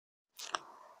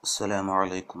السلام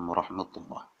عليكم ورحمة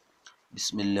الله.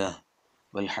 بسم الله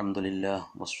والحمد لله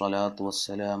والصلاة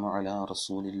والسلام على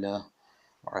رسول الله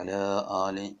وعلى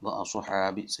آله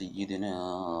وأصحاب سيدنا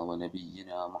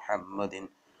ونبينا محمد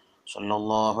صلى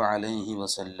الله عليه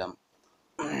وسلم.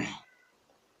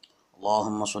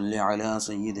 اللهم صل على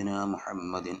سيدنا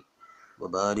محمد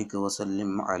وبارك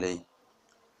وسلم عليه.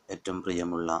 ഏറ്റവും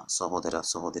പ്രിയമുള്ള സഹോദര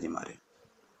സഹോദരിമാരെ,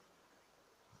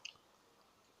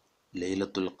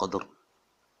 ലൈലത്തുൽ ഖദർ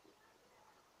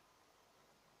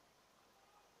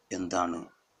എന്താണ്,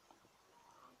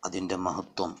 അതിൻ്റെ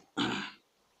മഹത്വം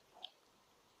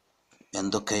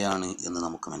എന്തൊക്കെയാണ് എന്ന്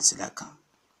നമുക്ക് മനസ്സിലാക്കാം.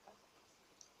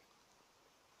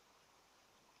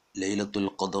 ലൈലത്തുൽ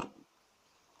ഖദർ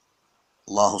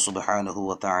അല്ലാഹു സുബ്ഹാനഹു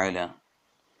വ തആല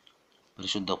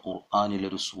പരിശുദ്ധ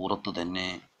ഖുർആനിലൊരു സൂറത്ത് തന്നെ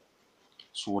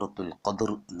സൂറത്തുൽ ഖദർ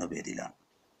എന്ന പേരിലാണ്.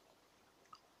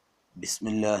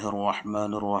 ബിസ്മില്ലാഹിർ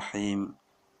റഹ്മാനിർ റഹീം.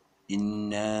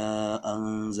 ഇന്നാ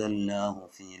അൻസൽനാഹു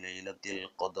ഫീ ലൈലത്തിൽ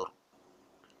ഖദർ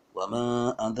വമാ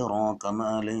അദ്റാക മാ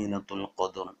ലൈലത്തുൽ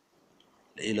ഖദർ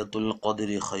ലൈലത്തുൽ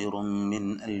ഖദ്രി ഖൈറും മിൻ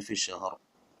അൽഫി ശഹർ.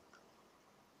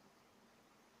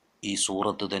 ഈ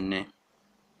സൂറത്ത് തന്നെ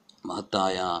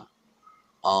മഹത്തായ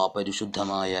ആ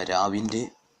പരിശുദ്ധമായ രാവിൻ്റെ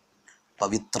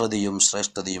പവിത്രതയും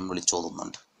ശ്രേഷ്ഠതയും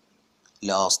വിളിച്ചോതുന്നുണ്ട്.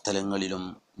 എല്ലാ സ്ഥലങ്ങളിലും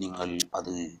നിങ്ങൾ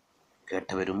അത്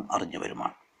കേട്ടവരും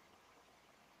അറിഞ്ഞവരുമാണ്.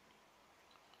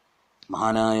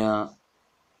 മഹാനായ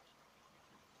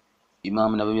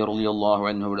ഇമാം നബവി റളിയല്ലാഹു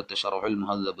അൻഹു ഇവിടുത്തെ ശറഹുൽ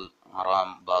മുഹദ്ദബ് 6-ാം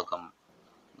ഭാഗം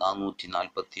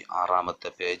 446-ാമത്തെ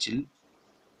പേജിൽ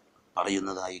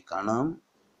പറയുന്നതായി കാണാം.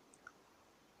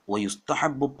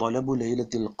 വയുസ്തഹബ്ബു ത്വലബു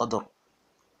ലൈലത്തുൽ ഖദർ.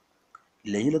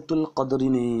 ലൈലത്തുൽ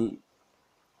ഖദറിനെ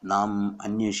നാം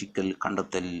അന്വേഷിക്കൽ,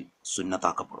 കണ്ടെത്തൽ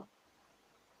സുന്നത്താക്കപ്പെടും.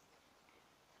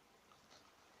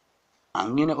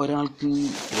 അങ്ങനെ ഒരാൾക്ക്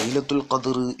ലൈലത്തുൽ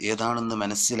ഖദർ ഏതാണെന്ന്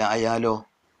മനസ്സിലായാലോ,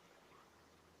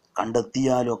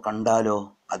 കണ്ടെത്തിയാലോ, കണ്ടാലോ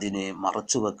അതിനെ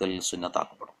മറച്ചുവെക്കൽ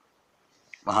സുന്നത്താക്കപ്പെടും.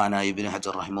 മഹാനായ ഇബ്നു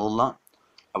ഹജർ റഹിമഹുല്ലാ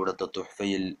അവിടുത്തെ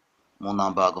തുഹ്ഫയിൽ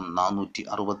 3-ാം ഭാഗം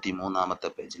 463-ാമത്തെ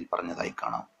പേജിൽ പറഞ്ഞതായി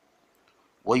കാണാം.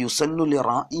 വയുസന്നു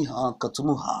ലിറാഇഹാ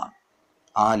കത്മുഹാ.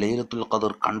 ആ ലൈലത്തുൽ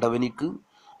ഖദർ കണ്ടവനിക്ക്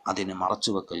അതിനെ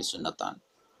മറച്ചുവെക്കൽ സുന്നത്താണ്.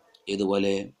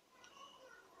 ഇതുപോലെ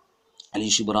അലി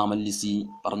ഷിബ്റാ മല്ലിസി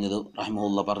പറഞ്ഞത്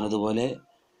റഹിമഹുല്ലാ പറഞ്ഞതുപോലെ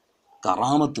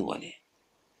കറാമത്ത് പോലെ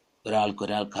ഒരാൾക്ക്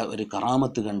ഒരു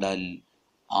കറാമത്ത് കണ്ടാൽ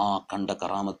ആ കണ്ട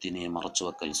കറാമത്തിനെ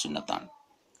മറച്ചുവെക്കൽ സുന്നത്താണ്.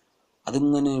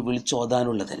 അതിങ്ങനെ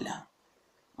വിളിച്ചോതാനുള്ളതല്ല,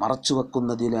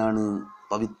 മറച്ചുവെക്കുന്നതിലാണ്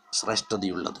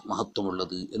ശ്രേഷ്ഠതയുള്ളത്,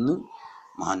 മഹത്വമുള്ളത് എന്ന്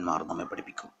മഹാന്മാർ നമ്മെ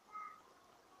പഠിപ്പിക്കും.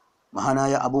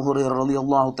 മഹാനായ അബൂ ഹുറൈറ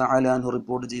റളിയല്ലാഹു തആല അൻഹു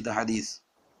റിപ്പോർട്ട് ചെയ്ത ഹദീസ്,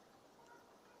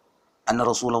 അന്ന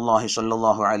റസൂലുള്ളാഹി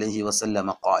സ്വല്ലല്ലാഹു അലൈഹി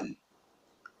വസല്ലമ ഖാൽ.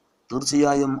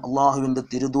 തീർച്ചയായും അല്ലാഹുവിൻ്റെ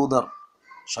തിരുദൂതർ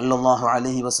സ്വല്ലല്ലാഹു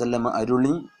അലൈഹി വസല്ലമ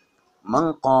അരുളി, മൻ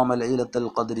ഖാമ ലൈലത്തുൽ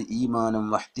ഖദ്രി ഈമാനൻ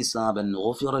വഹ്തിസാബൻ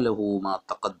ഗുഫിറ ലഹു മാ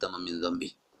തഖദ്ദമ മിൻ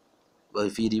ദംബിഹി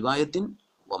വഫീ റിവായത്തിൻ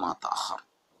വമാ തഅഖർ.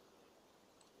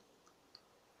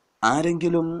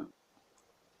 ആരെങ്കിലും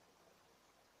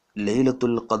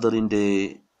ലൈലത്തുൽ ഖദറിൻ്റെ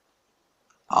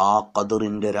ആ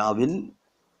ഖദറിൻ്റെ രാവിൽ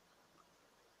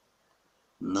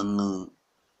നിന്ന്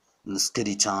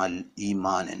നിസ്കരിച്ചാൽ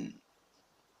ഈമാനൻ,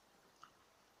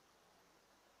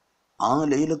 ആ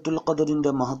ലൈലത്തുൽ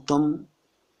ഖദറിൻ്റെ മഹത്വം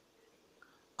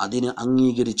അതിനെ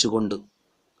അംഗീകരിച്ചുകൊണ്ട്,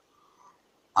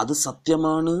 അത്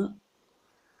സത്യമാണ്,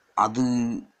 അത്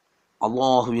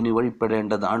അള്ളാഹുവിന്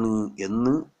വഴിപ്പെടേണ്ടതാണ്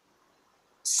എന്ന്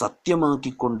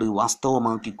സത്യമാക്കിക്കൊണ്ട്,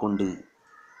 വാസ്തവമാക്കിക്കൊണ്ട്,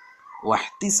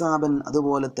 വഹ്തിസാബൻ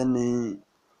അതുപോലെ തന്നെ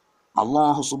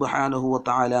അള്ളാഹു സുബ്ഹാനഹു വ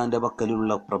തആലാന്റെ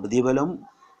പക്കലുള്ള പ്രതിഫലം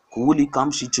കൂലി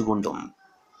കാംക്ഷിച്ചുകൊണ്ടും,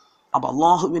 അപ്പം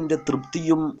അള്ളാഹുവിൻ്റെ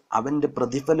തൃപ്തിയും അവൻ്റെ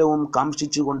പ്രതിഫലവും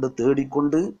കാംക്ഷിച്ചുകൊണ്ട്,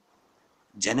 തേടിക്കൊണ്ട്,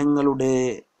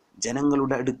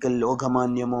 ജനങ്ങളുടെ അടുക്കൽ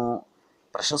ലോകമാന്യമോ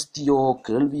പ്രശസ്തിയോ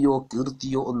കേൾവിയോ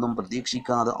കീർത്തിയോ ഒന്നും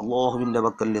പ്രതീക്ഷിക്കാതെ അള്ളാഹുവിൻ്റെ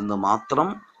പക്കൽ നിന്ന് മാത്രം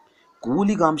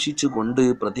കൂലി കാംക്ഷിച്ചുകൊണ്ട്,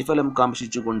 പ്രതിഫലം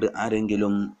കാംക്ഷിച്ചുകൊണ്ട്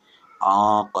ആരെങ്കിലും ആ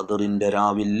ഖദറിൻ്റെ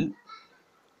രാവിൽ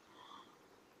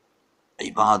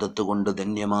ഇബാദത്ത് കൊണ്ട്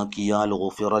ധന്യമാക്കിയാൽ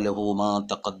ഗുഫിറ ലഹു മാ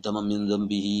തഖദ്ദമ മിൻ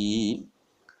ദംബിഹി,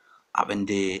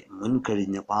 അവൻ്റെ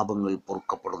മുൻകഴിഞ്ഞ പാപങ്ങൾ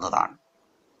പൊറുക്കപ്പെടുന്നതാണ്.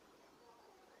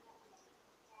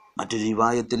 മറ്റൊരു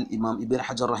റിവായത്തിൽ ഇമാം ഇബ്നു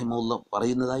ഹജർ റഹിമഹുല്ലാ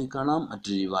പറയുന്നതായി കാണാം,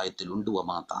 മറ്റൊരു റിവായത്തിൽ ഉണ്ട്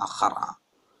വമാ തഅഖറ,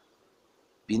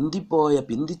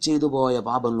 പിന്തിച്ചെയ്തു പോയ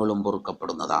പാപങ്ങളും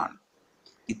പൊറുക്കപ്പെടുന്നതാണ്.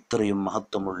 ഇത്രയും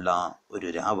മഹത്വമുള്ള ഒരു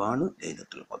രാവാണ്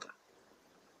ലൈലത്തുൽ ഖദർ.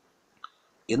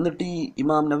 എന്നിട്ട് ഈ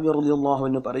ഇമാം നബവി റളിയല്ലാഹു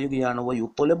അൻഹു പറയുകയാണ്,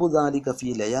 വയുത്ലബു ദാലിക ഫീ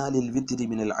ലയാലിൽ വിത്രി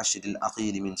മിനൽ അശ്റിൽ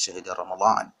അഖീരി മിൻ ശഹ്രി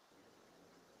റമളാൻ.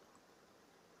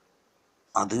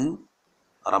 അത്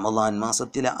റമളാൻ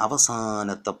മാസത്തിലെ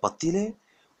അവസാനത്തെ 10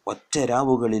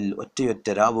 ഒറ്റയൊറ്റ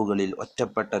രാവുകളിൽ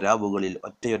ഒറ്റപ്പെട്ട രാവുകളിൽ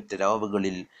ഒറ്റയൊറ്റ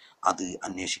രാവുകളിൽ അത്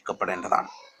അന്വേഷിക്കപ്പെടേണ്ടതാണ്.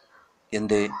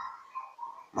 എന്തേ?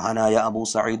 മഹാനായ അബൂ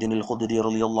സഈദ് അൽ ഖുദ്രി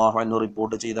റളിയല്ലാഹു അൻഹു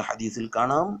റിപ്പോർട്ട് ചെയ്ത ഹദീസിൽ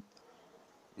കാണാം,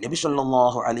 നബി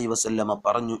സല്ലല്ലാഹു അലൈഹി വസല്ലമ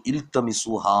പറഞ്ഞു,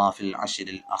 ഇൽതമിസുഹാ ഫിൽ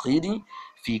അശ്റിൽ അഖീരി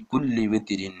ഫി കുല്ലി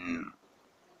വിത്രിൻ.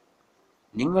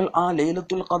 നിങ്ങൾ ആ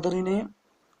ലൈലത്തുൽ ഖദറിനെ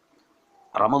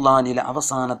റമളാനിലെ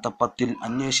അവസാനത്തെ 10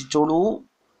 അന്വേഷിച്ചോളൂ,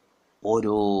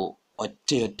 ഓരോ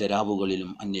ഒറ്റയൊറ്റ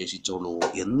രാവുകളിലും അന്വേഷിച്ചോളൂ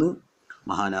എന്ന്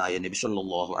മഹാനായ നബി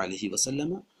സല്ലല്ലാഹു അലൈഹി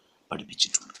വസല്ലമ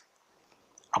പഠിപ്പിച്ചിട്ടുണ്ട്.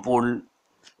 അപ്പോൾ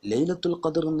ലൈലത്തുൽ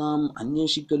ഖദർ നാം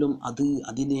അന്വേഷിക്കലും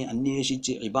അതിനെ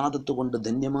അന്വേഷിച്ച് ഇബാദത്ത് കൊണ്ട്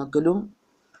ധന്യമാക്കലും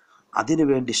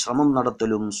അതിനുവേണ്ടി ശ്രമം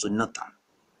നടത്തലും സുന്നത്താണ്.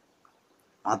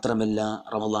 മാത്രമല്ല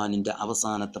റമളാനിൻ്റെ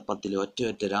അവസാനത്തെ 10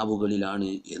 ഒറ്റയൊറ്റ രാവുകളിലാണ്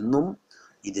എന്നും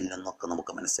ഇതിൽ നിന്നൊക്കെ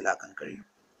നമുക്ക് മനസ്സിലാക്കാൻ കഴിയും.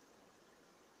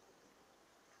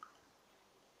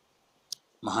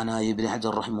 മഹാനായ ഇബ്നു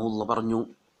ഹജർ റഹിമഹുല്ലാഹ് പറഞ്ഞു,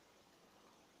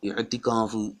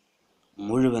 ഇഅ്തികാഫ്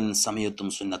മുഴുവൻ സമയത്തും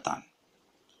സുന്നത്താണ്.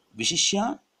 വിശിഷ്യ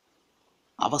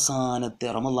അവസാനത്തെ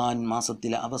റമളാൻ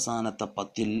മാസത്തിലെ അവസാനത്തെ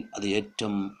 10 അത്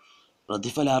ഏറ്റവും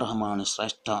പ്രതിഫലാർഹമാണ്,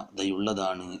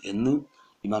 ശ്രേഷ്ഠതയുള്ളതാണ് എന്ന്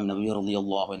ഇമാം നബവി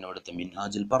റളിയല്ലാഹു അൻഹു അവിടുത്തെ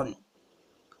മിൻഹാജിൽ പറഞ്ഞു.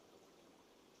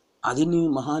 അതിന്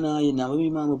മഹാനായ നവവി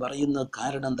ഇമാം പറയുന്ന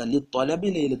കാരണം ത്വലബി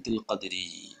ലൈലത്തുൽ ഖദ്രി,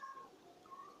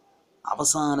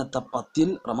 അവസാനത്തെ 10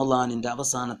 റമളാനിൻ്റെ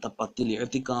അവസാനത്തെ 10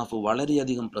 ഇഅ്തികാഫ്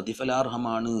വളരെയധികം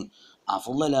പ്രതിഫലാർഹമാണ്,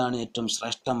 അഫ്ളലാണ്, ഏറ്റവും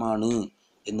ശ്രേഷ്ഠമാണ്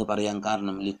എന്ന് പറയാൻ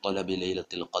കാരണം ലിത്വലബി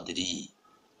ലൈലത്തുൽ ഖദ്രി,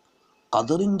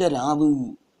 ഖദറിൻ്റെ രാവ്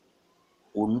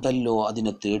ഉണ്ടല്ലോ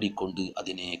അതിനെ തേടിക്കൊണ്ട്,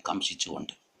 അതിനെ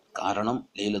കാംക്ഷിച്ചുകൊണ്ട്. കാരണം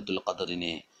ലൈലത്തുൽ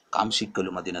ഖദറിനെ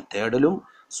കാംക്ഷിക്കലും അതിനെ തേടലും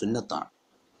സുന്നത്താണ്.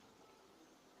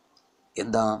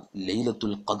 എന്താ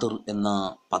ലൈലത്തുൽ ഖദർ എന്ന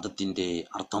പദത്തിൻ്റെ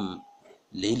അർത്ഥം?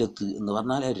 ലൈലത്ത് എന്ന്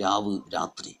പറഞ്ഞാൽ രാവ്,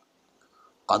 രാത്രി.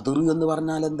 ഖദർ എന്ന്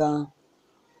പറഞ്ഞാൽ എന്താ?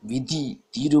 വിധി,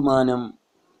 തീരുമാനം,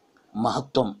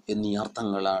 മഹത്വം എന്നീ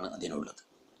അർത്ഥങ്ങളാണ് അതിനുള്ളത്.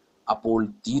 അപ്പോൾ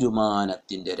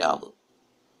തീരുമാനത്തിൻ്റെ രാവ്.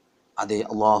 അതെ,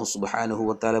 അല്ലാഹു സുബ്ഹാനഹു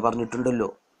വതആല പറഞ്ഞിട്ടുണ്ടല്ലോ,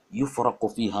 യുഫ്റഖു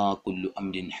ഫിഹാ കുല്ലു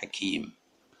അംരിൻ ഹകീം,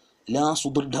 എല്ലാ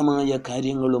സുദൃഢമായ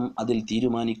കാര്യങ്ങളും അതിൽ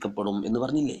തീരുമാനിക്കപ്പെടും എന്ന്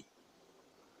പറഞ്ഞില്ലേ?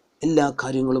 എല്ലാ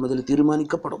കാര്യങ്ങളും അതിൽ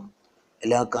തീരുമാനിക്കപ്പെടും,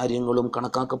 എല്ലാ കാര്യങ്ങളും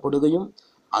കണക്കാക്കപ്പെടുകയും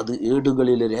അത്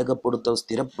ഏടുകളിൽ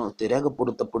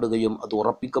രേഖപ്പെടുത്തപ്പെടുകയും അത്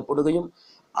ഉറപ്പിക്കപ്പെടുകയും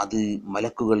അത്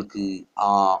മലക്കുകൾക്ക്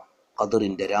ആ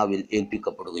ഖദറിൻ്റെ രാവിൽ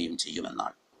ഏൽപ്പിക്കപ്പെടുകയും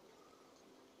ചെയ്യുമെന്നാണ്.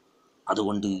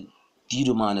 അതുകൊണ്ട്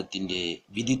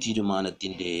വിധി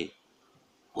തീരുമാനത്തിൻ്റെ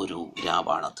ഒരു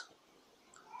രാവാണത്.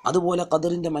 അതുപോലെ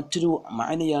ഖദറിൻ്റെ മറ്റൊരു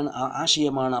മാനയാണ്,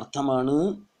 ആശയമാണ്, അർത്ഥമാണ്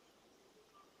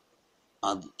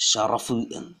അത് ഷറഫ്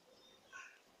എന്ന്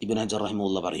ഇബ്നു ഹജർ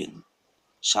റഹിമഹുല്ലാഹ് പറയുന്നു.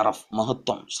 ഷറഫ്,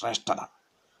 മഹത്വം, ശ്രേഷ്ഠത.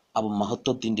 അപ്പം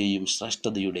മഹത്വത്തിൻ്റെയും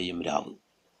ശ്രേഷ്ഠതയുടെയും രാവ്,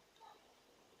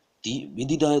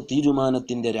 വിധി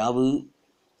തീരുമാനത്തിൻ്റെ രാവ്,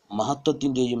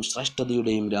 മഹത്വത്തിൻ്റെയും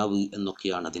ശ്രേഷ്ഠതയുടെയും രാവ്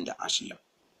എന്നൊക്കെയാണ് അതിൻ്റെ ആശയം.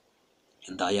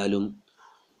 എന്തായാലും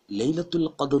ലൈലത്തുൽ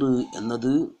ഖദർ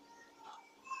എന്നത്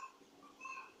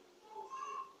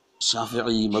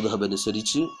ശാഫിഈ മദ്ഹബ്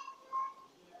അനുസരിച്ച്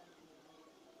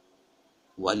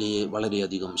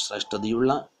വളരെയധികം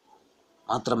ശ്രേഷ്ഠതയുള്ള,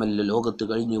 മാത്രമല്ല ലോകത്ത്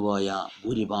കഴിഞ്ഞുപോയ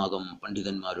ഭൂരിഭാഗം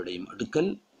പണ്ഡിതന്മാരുടെയും അടുക്കൽ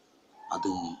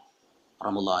അത്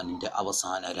റമളാനിൻ്റെ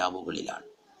അവസാന രാവുകളിലാണ്.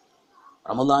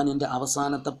 റമളാനിൻ്റെ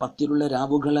അവസാനത്തെ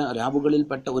 10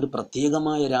 രാവുകളിൽപ്പെട്ട ഒരു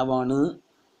പ്രത്യേകമായ രാവാണ്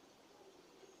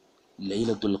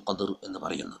ലൈലത്തുൽ ഖദർ എന്ന്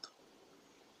പറയുന്നത്.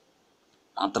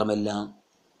 മാത്രമല്ല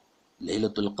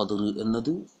ലൈലത്തുൽ ഖദർ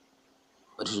എന്നത്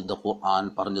പരിശുദ്ധ ഖുർആൻ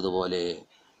പറഞ്ഞതുപോലെ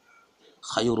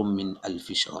ഖൈറും മിൻ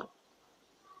അൽഫി ഷഹർ,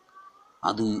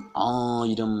 അത്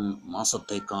 1000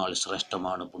 മാസത്തേക്കാൾ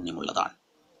ശ്രേഷ്ഠമാണ്, പുണ്യമുള്ളതാണ്.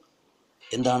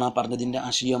 എന്താണ് ആ പറഞ്ഞതിൻ്റെ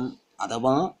ആശയം?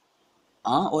 അഥവാ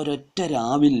ആ ഒരൊറ്റ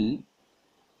രാവിൽ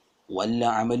വല്ല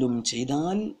അമലും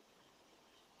ചെയ്താൽ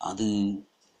അത്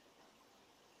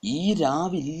ഈ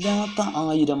രാവില്ലാത്ത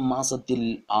 1000 മാസത്തിൽ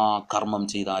ആ കർമ്മം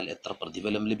ചെയ്താൽ എത്ര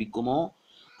പ്രതിഫലം ലഭിക്കുമോ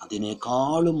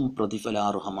അതിനേക്കാളും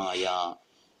പ്രതിഫലാർഹമായ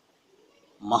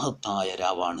മഹത്തായ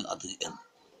രാവാണ് അത് എന്ന്.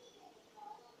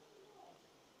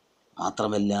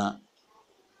 മാത്രമല്ല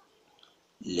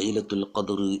ലൈലത്തുൽ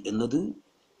ഖദർ എന്നത്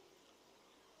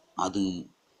അത്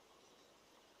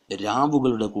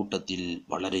രാവുകളുടെ കൂട്ടത്തിൽ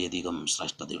വളരെയധികം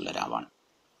ശ്രേഷ്ഠതയുള്ള രാവാണ്.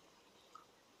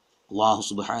 അല്ലാഹു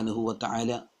സുബ്ഹാനഹു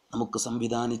വതആല നമുക്ക്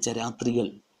സംവിധാനിച്ച രാത്രികൾ,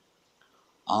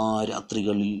 ആ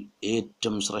രാത്രികളിൽ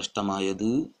ഏറ്റവും ശ്രേഷ്ഠമായത്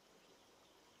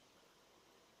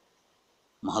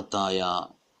മഹത്തായ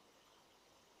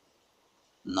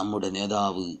നമ്മുടെ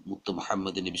നേതാവ് മുത്ത്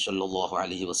മുഹമ്മദ് നബി സല്ലല്ലാഹു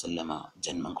അലൈഹി വസല്ലമ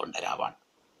ജന്മം കൊണ്ട രാവാണ്.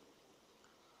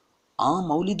 ആ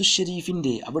മൗലിദു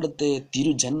ഷരീഫിൻ്റെ അവിടുത്തെ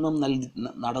തിരുജന്മം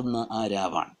നടന്ന ആ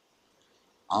രാവാണ്.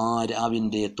 ആ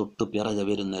രാവിൻ്റെ തൊട്ടു പിറകെ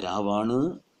വരുന്ന രാവാണ്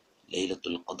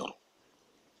ലൈലത്തുൽ ഖദർ.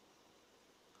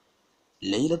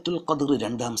 ലൈലത്തുൽ ഖദർ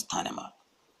 2-ാം സ്ഥാനമാണ്.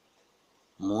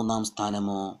 3-ാം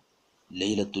സ്ഥാനമോ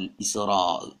ലൈലത്തുൽ ഇസ്റാ.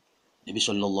 നബി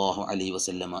സല്ലല്ലാഹു അലൈഹി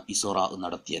വസല്ലമ ഇസ്റാ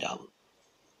നടത്തിയ രാവ്.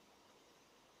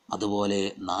 അതുപോലെ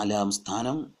 4-ാം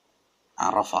സ്ഥാനം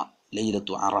അറഫ,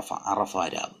 ലൈലത്തു അറഫ, അറഫ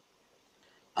രാവ്.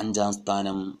 5-ാം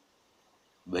സ്ഥാനം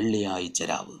വെള്ളിയാഴ്ച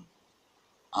രാവ്.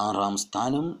 6-ാം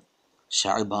സ്ഥാനം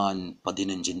ശഅബാൻ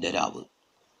 15-ന്റെ രാവ്.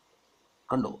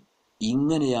 കണ്ടോ,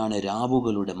 ഇങ്ങനെയാണ്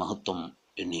രാവുകളുടെ മഹത്വം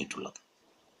എണ്ണിയിട്ടുള്ളത്.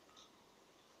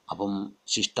 അപ്പം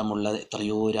ശിഷ്ടമുള്ള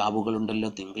എത്രയോ രാവുകളുണ്ടല്ലോ,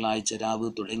 തിങ്കളാഴ്ച രാവ്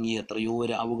തുടങ്ങിയ എത്രയോ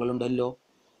രാവുകളുണ്ടല്ലോ.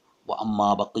 അമ്മാ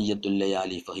ബഖിയ്യത്തുൽ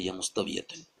ലയാലി ഫഹിയ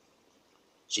മുസ്തവിയത്തുൻ.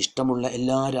 ശിഷ്ടമുള്ള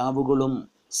എല്ലാ രാവുകളും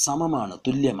സമമാണ്,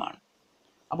 തുല്യമാണ്.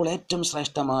 അപ്പോൾ ഏറ്റവും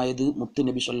ശ്രേഷ്ഠമായത്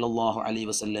മുത്തുനബി സല്ലല്ലാഹു അലൈഹി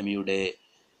വസല്ലമയുടെ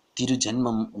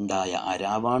തിരുജന്മം ഉണ്ടായ ആ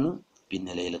രാവാണ്.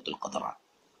 പിന്നെ ലൈലത്തുൽ ഖദറാണ്.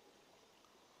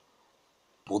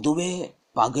 പൊതുവെ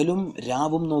പകലും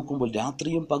രാവും നോക്കുമ്പോൾ,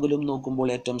 രാത്രിയും പകലും നോക്കുമ്പോൾ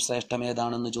ഏറ്റവും ശ്രേഷ്ഠം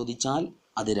ഏതാണെന്ന് ചോദിച്ചാൽ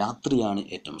അത് രാത്രിയാണ്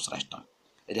ഏറ്റവും ശ്രേഷ്ഠം.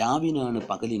 രാവിനാണ്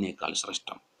പകലിനേക്കാൾ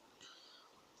ശ്രേഷ്ഠം.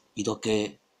 ഇതൊക്കെ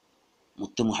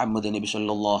മുത്ത് മുഹമ്മദ് നബി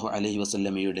സല്ലല്ലാഹു അലൈഹി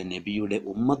വസല്ലമയുടെ നബിയുടെ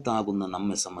ഉമ്മത്താകുന്ന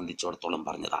നമ്മെ സംബന്ധിച്ചിടത്തോളം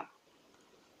പറഞ്ഞതാണ്.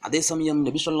 അതേസമയം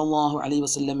നബി സല്ലല്ലാഹു അലൈഹി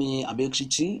വസല്ലമയെ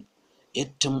അപേക്ഷിച്ച്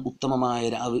ഏറ്റവും ഉത്തമമായ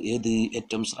രാവ് ഏത്,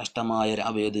 ഏറ്റവും ശ്രേഷ്ഠമായ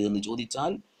രാവ് ഏത് എന്ന്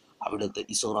ചോദിച്ചാൽ അവിടുത്തെ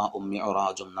ഇസ്റാഉം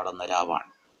മിഅ്റാജും നടന്ന രാവാണ്.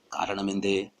 കാരണം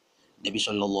എന്തേ? നബി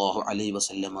സല്ലല്ലാഹു അലൈഹി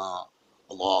വസല്ലമ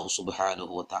അല്ലാഹു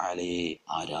സുബ്ഹാനഹു വ തആലയെ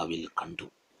ആ രാവിൽ കണ്ടു.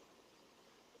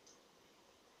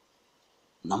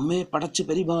 നമ്മെ പടച്ചു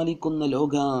പരിപാലിക്കുന്ന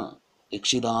ലോക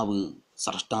രക്ഷിതാവ്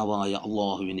സ്രഷ്ടാവായ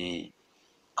അല്ലാഹുവിനെ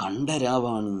കണ്ട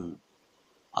രാവാണ്.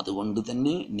 അതുകൊണ്ട്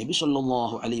തന്നെ നബി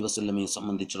സല്ലല്ലാഹു അലൈഹി വസല്ലമയെ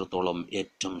സംബന്ധിച്ചിടത്തോളം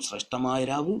ഏറ്റവും ശ്രേഷ്ഠമായ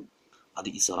രാവ് അത്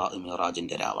ഇസ്റാ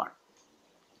മിഅ്റാജിന്റെ രാവാണ്.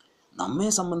 നമ്മെ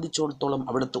സംബന്ധിച്ചിടത്തോളം,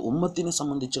 അവിടുത്തെ ഉമ്മത്തിനെ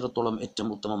സംബന്ധിച്ചിടത്തോളം ഏറ്റവും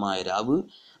ഉത്തമമായ രാവ്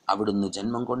അവിടുന്ന്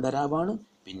ജന്മം കൊണ്ട രാവാണ്.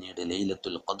 പിന്നീട്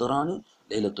ലൈലത്തുൽ ഖദറാണ്.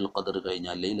 ലൈലത്തുൽ ഖദർ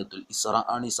കഴിഞ്ഞാൽ ലൈലത്തുൽ ഇസ്റാ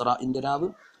ആണ്, ഇസ്റാഇന്റെ രാവ്.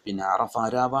 പിന്നെ അറഫ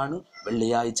രാവാണ്,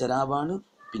 വെള്ളിയാഴ്ച രാവാണ്.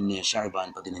 പിന്നെ ശഅബാൻ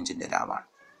 15-ന്റെ രാവാണ്.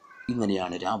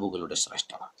 ഇങ്ങനെയാണ് രാവുകളുടെ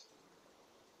ശ്രേഷ്ഠത.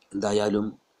 എന്തായാലും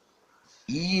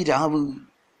ഈ രാവ്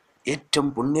ഏറ്റവും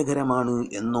പുണ്യകരമാണ്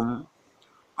എന്നും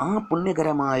ആ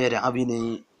പുണ്യകരമായ രാവിനെ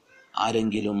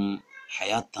ആരെങ്കിലും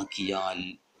ഹയാത്താക്കിയാൽ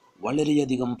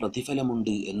വളരെയധികം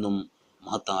പ്രതിഫലമുണ്ട് എന്നും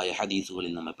മഹത്തായ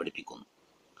ഹദീസുകളിൽ നമ്മെ പഠിപ്പിക്കുന്നു.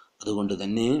 അതുകൊണ്ട്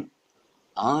തന്നെ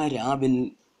ആ രാവിൽ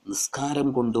നിസ്കാരം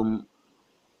കൊണ്ടും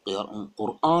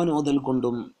ഖുർആൻ ഓതൽ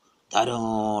കൊണ്ടും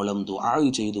ധാരാളം ദുആ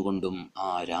ചെയ്തുകൊണ്ടും ആ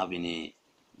രാവിനെ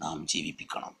നാം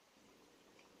ജീവിപ്പിക്കണം.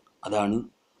 അതാണ്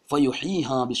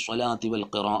ഫയുഹീഹാ ബിസ്സലാത്തി വൽ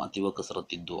ഖിറാഅത്തി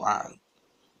വകസ്റത്തി ദുആ.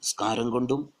 നിസ്കാരം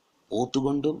കൊണ്ടും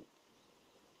ഓത്തുകൊണ്ടും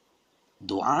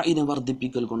ദുആഇനെ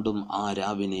വർദ്ധിപ്പിക്കൽ കൊണ്ടും ആ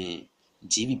രാവിനെ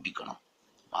ജീവിപ്പിക്കണം.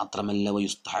 മാത്രമല്ല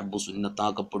വയുസ്തഹബ്ബു,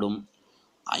 സുന്നത്താക്കപ്പെടും,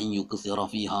 അൻ യുക്സിറ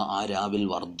ഫീഹാ, ആ രാവിൽ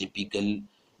വർദ്ധിപ്പിക്കൽ,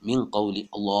 മിൻ ഖൗലി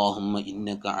അല്ലാഹുമ്മ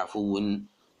ഇന്നക അഫുവുൻ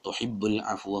തുഹിബ്ബുൽ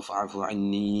അഫ്വ ഫഅഫു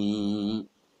അന്നീ,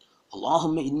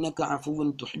 അല്ലാഹുമ്മ ഇന്നക അഫുവുൻ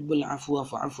തുഹിബ്ബുൽ അഫ്വ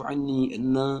ഫഅഫു അന്നീ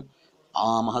എന്ന ആ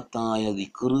മഹത്തായ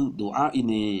ദിക്ർ,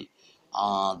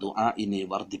 ദുആഇനെ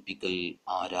വർദ്ധിപ്പിക്കൽ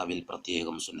ആ രാവിൽ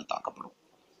പ്രത്യേകം സുന്നത്താക്കപ്പെടും.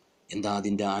 എന്താ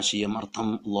അതിൻ്റെ ആശയം, അർത്ഥം?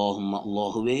 അല്ലാഹുമ്മ,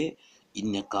 അല്ലാഹുവേ,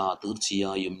 ഇന്നക,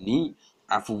 തീർച്ചയായും, നീ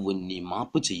അഫുവൻ, നീ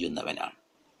മാപ്പ് ചെയ്യുന്നവനാണ്,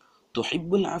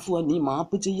 തുഹിബ്ബുൽ അഫ്വ, നീ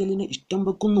മാപ്പ് ചെയ്യലിനെ ഇഷ്ടം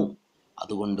വെക്കുന്നു,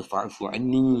 അതുകൊണ്ട് ഫഅഫു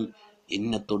അന്നീ,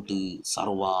 എന്നെ തൊട്ട്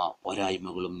സർവ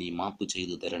പോരായ്മകളും നീ മാപ്പ്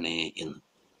ചെയ്തു തരണേ എന്ന്.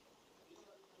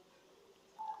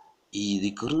 ഈ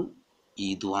ദിക്ർ, ഈ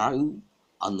ദുആ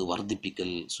അന്ന്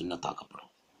വർദ്ധിപ്പിക്കൽ സുന്നത്താക്കപ്പെടും.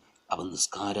 അവൻ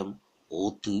നിസ്കാരം,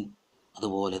 ഓത്ത്,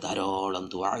 അതുപോലെ ധാരാളം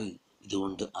ദുആ,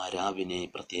 ഇതുകൊണ്ട് ആ രാവിനെ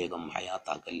പ്രത്യേകം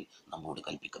ഹയാത്താക്കൽ നമ്മോട്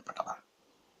കൽപ്പിക്കപ്പെട്ടതാണ്.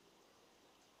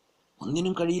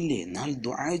 ഒന്നിനും കഴിയില്ലേ, എന്നാൽ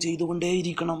ദുആ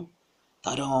ചെയ്തുകൊണ്ടേയിരിക്കണം.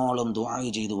 ധാരാളം ദുആ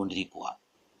ചെയ്തുകൊണ്ടിരിക്കുക.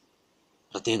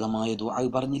 പ്രത്യേകമായ ദുആ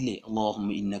പറഞ്ഞില്ലേ,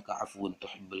 അല്ലാഹുമ്മ ഇന്നക അഫുവൻ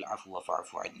തുഹിബ്ബുൽ അഫ്വ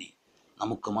ഫഅഫു അന്നി,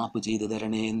 നമുക്ക് മാപ്പ് ചെയ്തു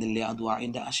തരണേ എന്നല്ലേ ആ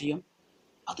ദുആഇന്റെ ആശയം.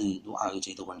 അത് ദുആ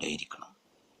ചെയ്തുകൊണ്ടേയിരിക്കണം.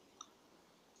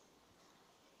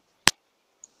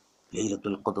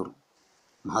 ലൈലത്തുൽ ഖദർ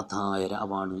മഹത്തായ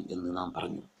രാവാണ് എന്ന് നാം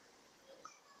പറഞ്ഞു.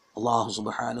 അല്ലാഹു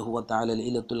സുബ്ഹാനഹു വ തആല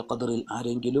ലൈലത്തുൽ ഖദറിൽ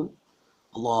ആരെങ്കിലും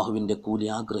അള്ളാഹുവിൻ്റെ കൂലി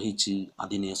ആഗ്രഹിച്ച്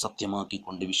അതിനെ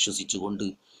സത്യമാക്കിക്കൊണ്ട് വിശ്വസിച്ചുകൊണ്ട്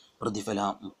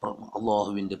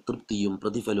അള്ളാഹുവിൻ്റെ തൃപ്തിയും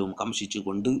പ്രതിഫലവും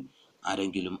കാംക്ഷിച്ചുകൊണ്ട്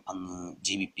ആരെങ്കിലും അന്ന്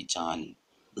ജീവിപ്പിച്ചാൽ,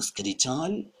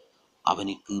 നിസ്കരിച്ചാൽ,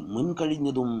 അവനിക്ക്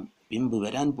മുൻകഴിഞ്ഞതും പിമ്പ്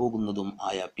വരാൻ പോകുന്നതും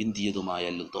ആയ പിന്തിയതുമായ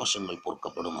ദോഷങ്ങൾ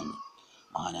പൊറുക്കപ്പെടുമെന്ന്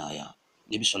മഹാനായ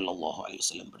നബി സല്ലല്ലാഹു അലൈഹി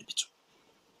വസല്ലം പഠിപ്പിച്ചു.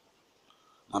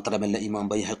 മാത്രമല്ല ഇമാം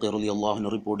ബൈഹഖി റളിയല്ലാഹു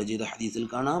അൻഹു റിപ്പോർട്ട് ചെയ്ത ഹദീസിൽ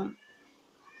കാണാം,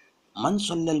 മൻ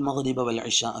സല്ലൽ മഗ്രിബ വൽ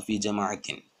ഇശാഅ ഫീ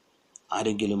ജമാഅത്തിൻ,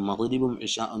 ആരെങ്കിലും മഗ്രിബും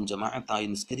ഇശാഉം ജമാഅത്തായി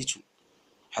നിസ്കരിച്ചു,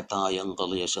 ഹത്താ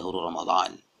യൻഖളിയ ശഹ്റു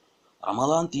റമദാൻ.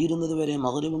 റമദാൻ തീരുന്നത് വരെ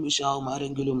മഗ്രിബും ഇശാവും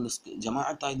ആരെങ്കിലും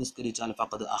ജമാഅത്തായി നിസ്കരിച്ചാൽ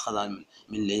ഫഖദ് അഖദ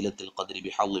മിൻ ലൈലത്തുൽ ഖദ്രി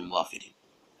ബിഹള്ളിൻ വാഫിരിൻ.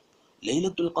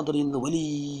 ലൈലത്തുൽ ഖദ്ർ ഇന്ന്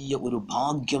വലിയ ഒരു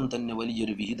ഭാഗ്യം തന്നെ,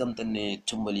 വലിയൊരു വിഹിതം തന്നെ,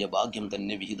 ഏറ്റവും വലിയ ഭാഗ്യം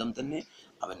തന്നെ, വിഹിതം തന്നെ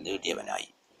അവൻ നേടിയവനായി.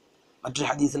 മറ്റൊരു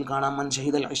ഹദീസിൽ കാണാം, മൻ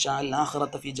ഷഹിദൽ ഇശാ അൽ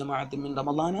ആഖിറത ഫി ജമാഅത്തിൻ മിൻ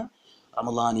റമളാന.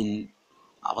 റമളാനിൽ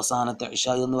അവസാനത്തെ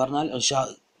ഇശാ എന്ന് പറഞ്ഞാൽ ഇശാ,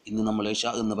 ഇന്ന് നമ്മൾ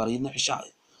ഇശാ എന്ന് പറയുന്ന ഇശാ,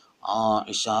 ആ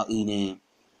ഇശാഇനെ,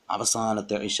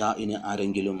 അവസാനത്തെ ഇശാഇനെ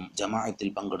ആരെങ്കിലും ജമാഅത്തിൽ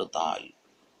പങ്കെടുത്താൽ,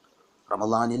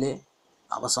 റമളാനിലെ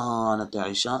അവസാനത്തെ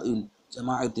ഇശാഇൽ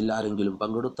ജമാഅത്തിൽ ആരെങ്കിലും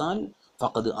പങ്കെടുത്താൽ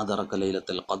ഫഖദ് അദറക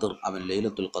ലൈലത്തുൽ ഖദ്ർ, അവൻ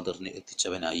ലൈലത്തുൽ ഖദ്റിനെ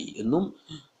എത്തിച്ചവനായി എന്നും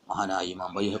മഹാനായ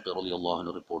ഇമാം ബൈഹഖി റളിയല്ലാഹു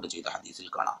അൻഹു റിപ്പോർട്ട് ചെയ്ത ഹദീസിൽ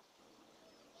കാണാം.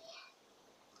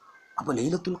 അപ്പോൾ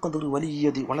ലൈലത്തുൽ ഖദ്ർ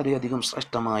വളരെയധികം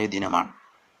ശ്രേഷ്ഠമായ ദിനമാണ്.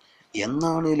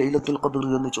 എന്നാണ് ലൈലത്തുൽ ഖദ്ർ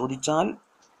എന്ന് ചോദിച്ചാൽ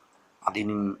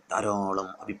അതിന് ധാരാളം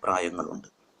അഭിപ്രായങ്ങളുണ്ട്.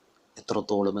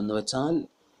 എത്രത്തോളം എന്ന് വെച്ചാൽ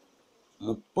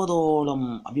 30ഓളം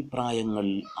അഭിപ്രായങ്ങൾ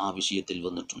ആ വിഷയത്തിൽ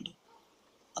വന്നിട്ടുണ്ട്.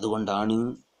 അതുകൊണ്ടാണ്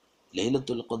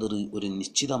ലൈലത്തുൽ ഖദ്ർ ഒരു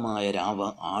നിശ്ചിതമായ രാവ്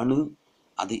ആണ്.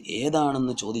 അത്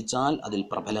ഏതാണെന്ന് ചോദിച്ചാൽ അതിൽ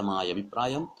പ്രബലമായ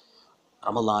അഭിപ്രായം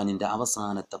റമളാനിൻ്റെ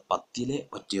അവസാനത്തെ 10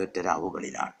 ഒറ്റയൊറ്റ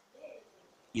രാവുകളിലാണ്.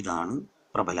 ഇതാണ്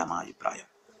പ്രബലമായ അഭിപ്രായം.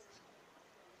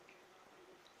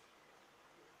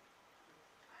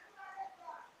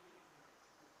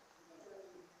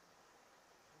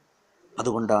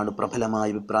 അതുകൊണ്ടാണ് പ്രബലമായ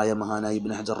അഭിപ്രായം മഹാനായ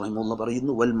ഇബ്നു ഹജർ റഹിമഹുല്ലാഹ്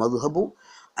പറയുന്നു, വൽ മദ്ഹബു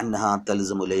അന്നഹാ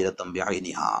തൽസമു ലൈലത്തൻ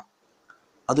ബിഐനിഹാ.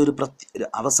 അതൊരു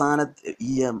അവസാനത്തെ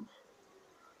ഈ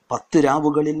 10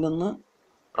 രാവുകളിൽ നിന്ന്,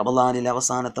 റമളാനിലെ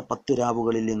അവസാനത്തെ 10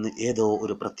 രാവുകളിൽ നിന്ന് ഏതോ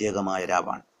ഒരു പ്രത്യേകമായ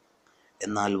രാവാണ്.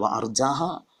 എന്നാൽ വ അർജാഹ,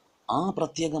 ആ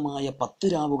പ്രത്യേകമായ 10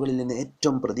 രാവുകളിൽ നിന്ന്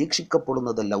ഏറ്റവും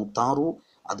പ്രതീക്ഷിക്കപ്പെടുന്നതല്ല ഉത്താറു,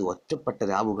 അത് ഒറ്റപ്പെട്ട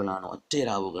രാവുകളാണ്, ഒറ്റ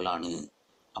രാവുകളാണ്.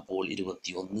 അപ്പോൾ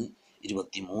 21,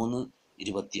 23,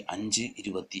 25,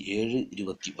 27,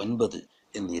 29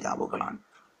 എന്നീ രാവുകളാണ്.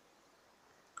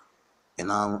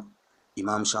 എന്നാൽ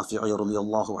ഇമാം ഷാഫിഈ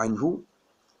റളിയല്ലാഹു അൻഹു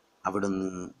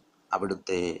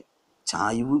അവിടുത്തെ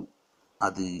ചായ്വ്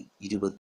അത്